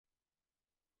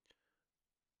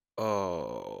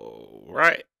Oh,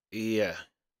 right. Yeah.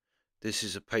 This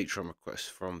is a Patreon request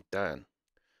from Dan.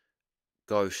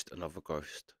 Ghost, another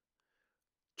ghost.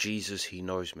 Jesus, He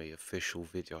Knows Me, official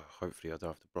video. Hopefully I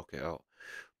don't have to block it out.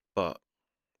 But,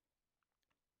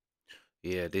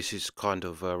 yeah, this is kind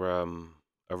of a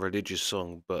religious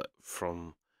song, but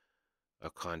from a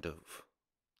kind of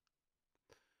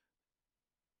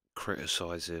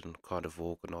criticizing kind of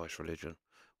organized religion,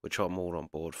 which I'm all on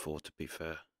board for, to be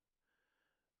fair.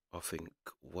 I think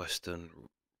Western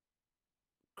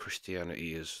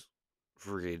Christianity has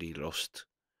really lost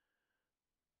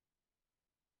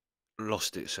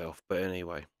itself. But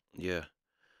anyway, yeah.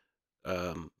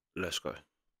 Let's go.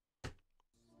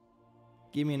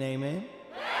 Give me an amen.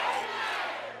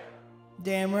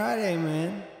 Damn right,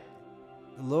 amen.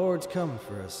 The Lord's coming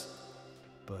for us,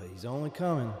 but He's only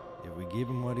coming if we give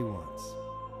Him what He wants.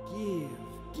 Give.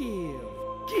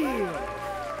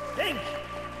 Thank you.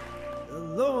 The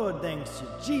Lord thanks you.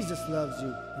 Jesus loves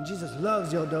you, and Jesus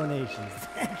loves your donations.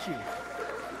 Thank you.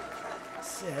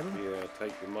 7. Yeah,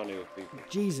 take the money of people.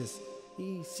 Jesus,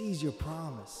 He sees your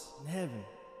promise in heaven.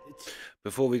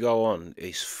 Before we go on,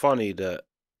 it's funny that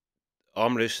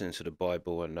I'm listening to the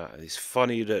Bible and that. It's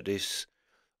funny that this,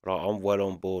 like, I'm well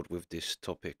on board with this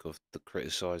topic of the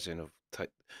criticizing of the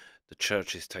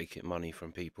churches taking money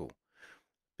from people,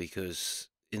 because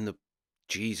in the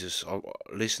Jesus, I'm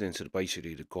listening to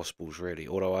basically the Gospels really.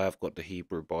 Although I have got the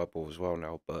Hebrew Bible as well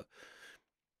now, but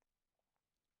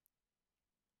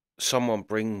someone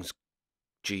brings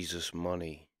Jesus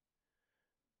money,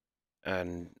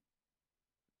 and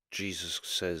Jesus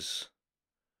says,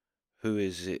 "Who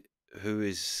is it? Who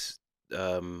is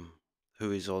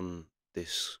on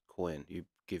this coin you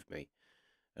give me?"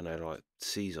 And they're like,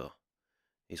 "Caesar."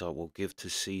 He's like, "Well, give to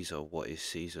Caesar what is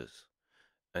Caesar's,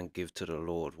 and give to the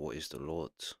Lord what is the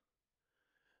Lord's."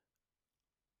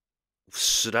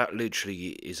 So that literally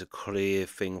is a clear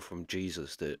thing from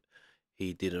Jesus, that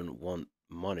He didn't want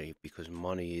money because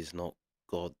money is not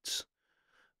God's.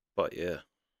 But yeah,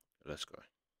 let's go.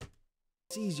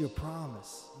 Sees your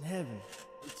promise in heaven.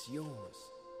 It's yours.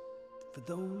 For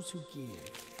those who give.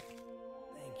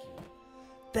 Thank you.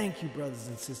 Thank you, brothers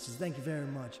and sisters. Thank you very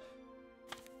much.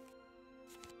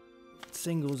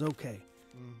 Single's okay.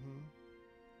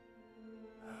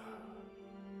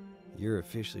 You're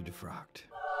officially defrocked.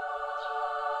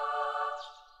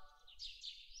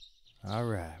 All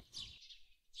right.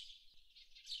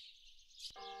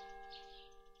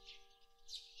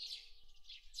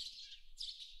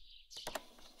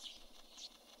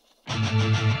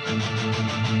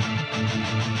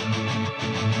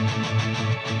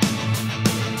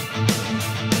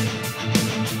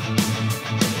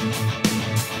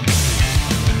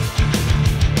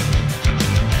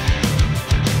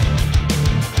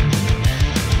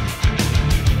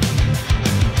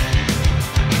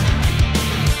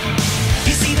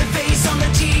 You see the face on the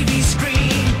TV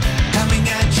screen, coming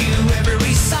at you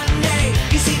every Sunday.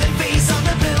 You see the face on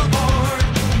the billboard,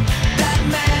 that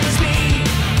man is me.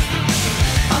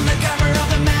 On the cover of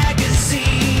the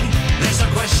magazine, there's no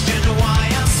question why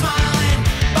I'm smiling.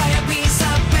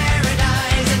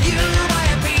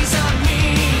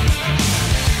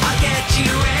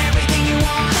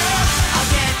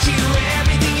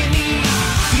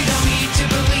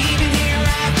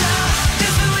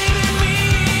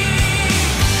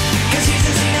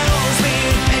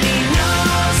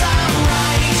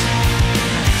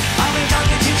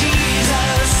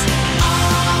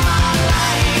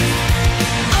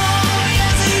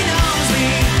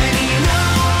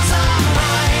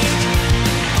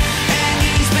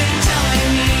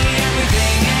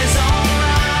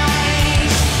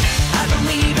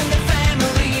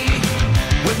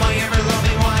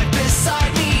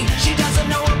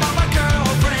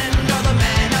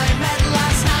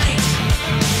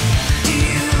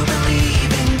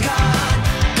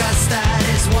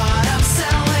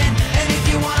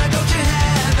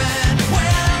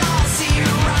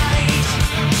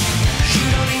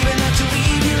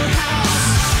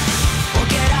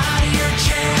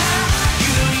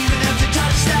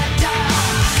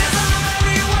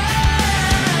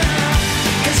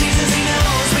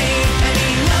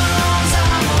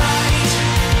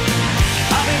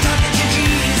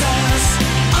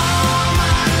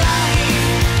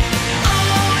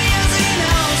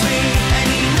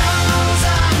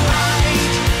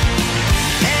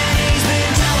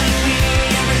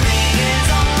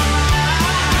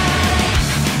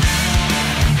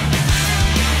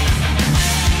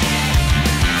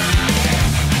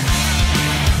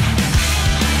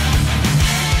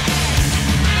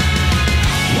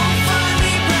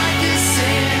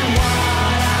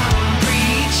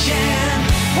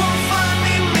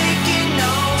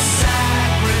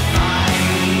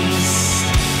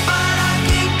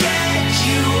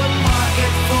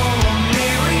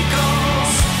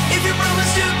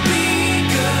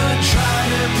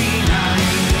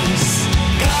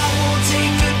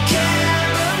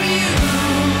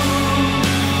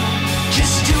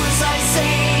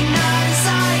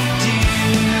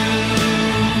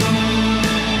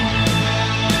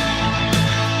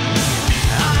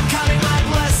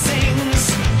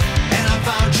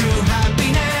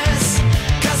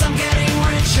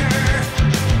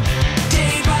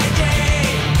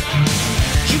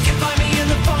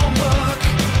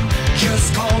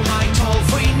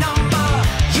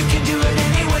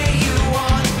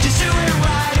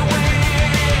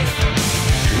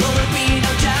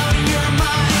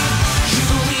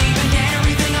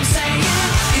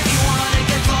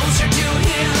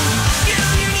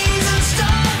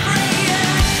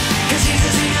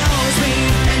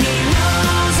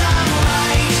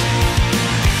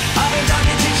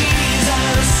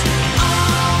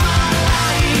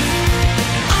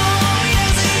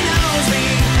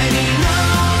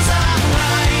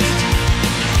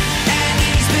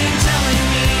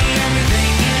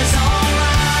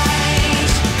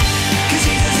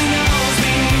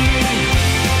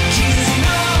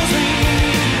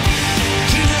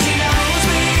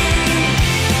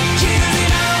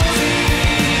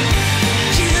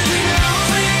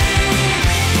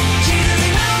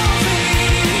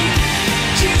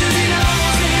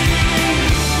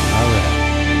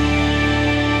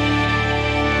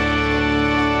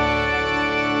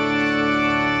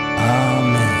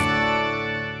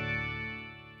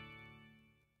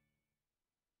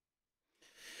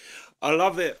 I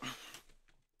love it.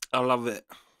 I love it.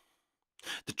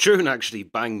 The tune actually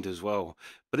banged as well.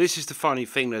 But this is the funny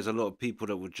thing. There's a lot of people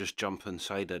that would just jump and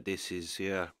say that this is,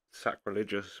 yeah,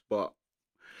 sacrilegious. But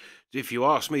if you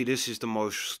ask me, this is the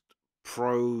most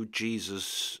pro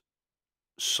Jesus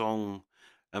song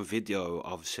and video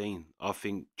I've seen. I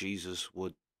think Jesus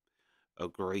would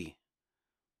agree.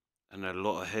 And a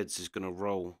lot of heads is going to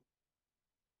roll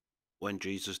when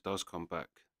Jesus does come back.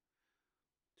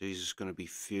 Jesus is going to be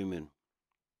fuming.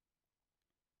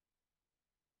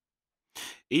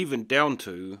 Even down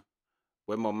to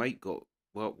when my mate got,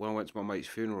 well, when I went to my mate's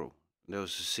funeral, there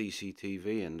was a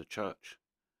CCTV in the church.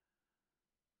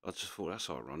 I just thought that's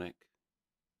ironic.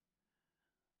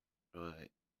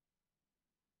 Right.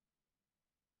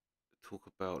 Talk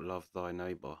about love thy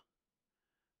neighbour.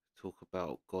 Talk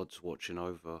about God's watching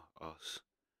over us.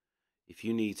 If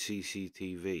you need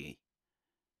CCTV,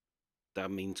 that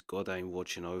means God ain't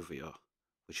watching over you,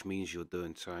 which means you're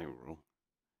doing something wrong.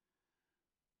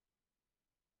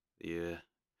 Yeah.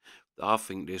 I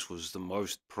think this was the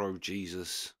most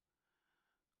pro-Jesus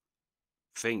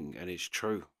thing, and it's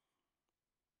true.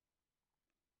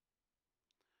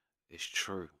 It's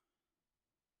true.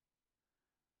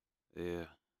 Yeah.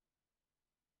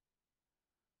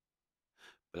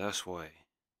 But that's why,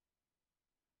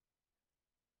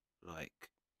 like,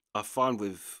 I find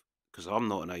with, because I'm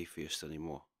not an atheist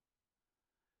anymore,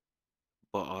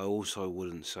 but I also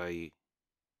wouldn't say,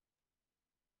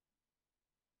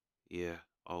 yeah,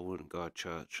 I wouldn't go to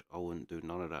church. I wouldn't do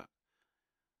none of that.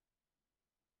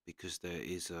 Because there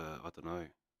is a, I don't know,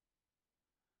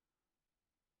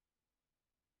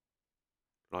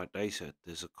 like they said,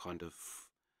 there's a kind of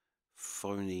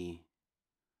phony,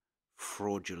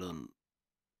 fraudulent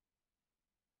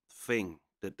thing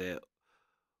that they're,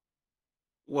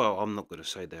 well, I'm not going to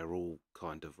say they're all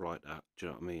kind of like that. Do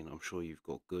you know what I mean? I'm sure you've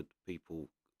got good people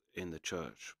in the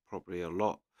church, probably a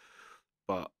lot,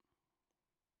 but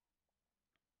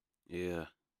yeah,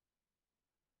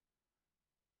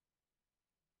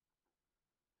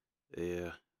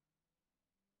 yeah.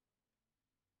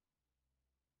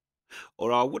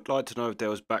 Or I would like to know if there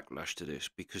was backlash to this,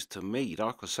 because to me,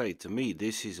 like I say, to me,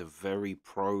 this is a very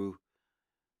pro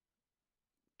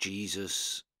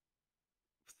Jesus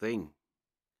thing.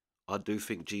 I do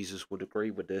think Jesus would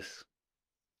agree with this.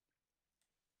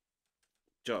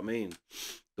 Do you know what I mean?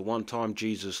 The one time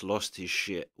Jesus lost his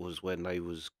shit was when they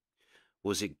was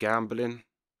it gambling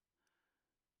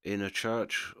in a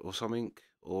church or something,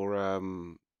 or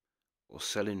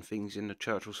selling things in the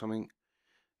church or something.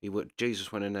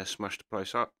 Jesus went in there, smashed the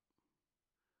place up.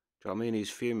 Do you know what I mean? He's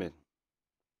fuming.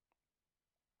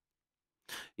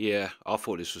 Yeah, I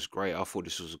thought this was great. I thought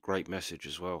this was a great message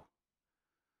as well.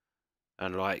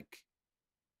 And like,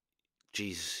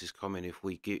 Jesus is coming if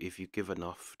we give, if you give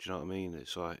enough. Do you know what I mean?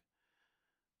 It's like,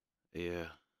 yeah,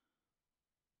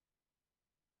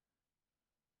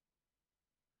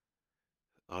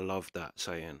 I love that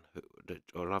saying.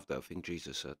 I love that thing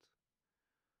Jesus said.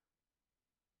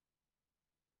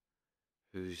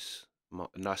 And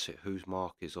that's it. Whose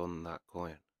mark is on that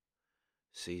coin?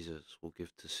 Caesar's. Will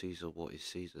give to Caesar what is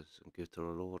Caesar's, and give to the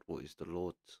Lord what is the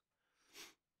Lord's.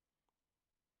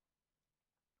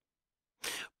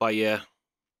 But yeah,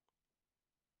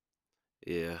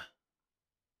 yeah,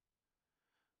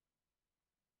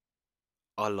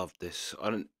 I love this.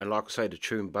 And like I say, the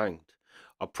tune banged.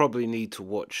 I probably need to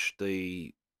watch to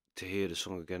hear the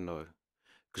song again though,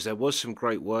 because there was some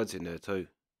great words in there too.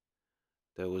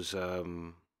 There was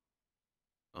I'm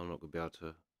not gonna be able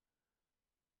to.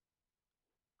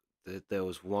 There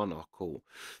was one I caught,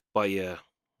 but yeah,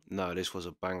 no, this was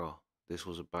a banger. This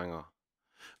was a banger.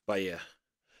 But yeah,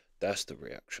 that's the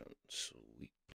reaction. Sweet.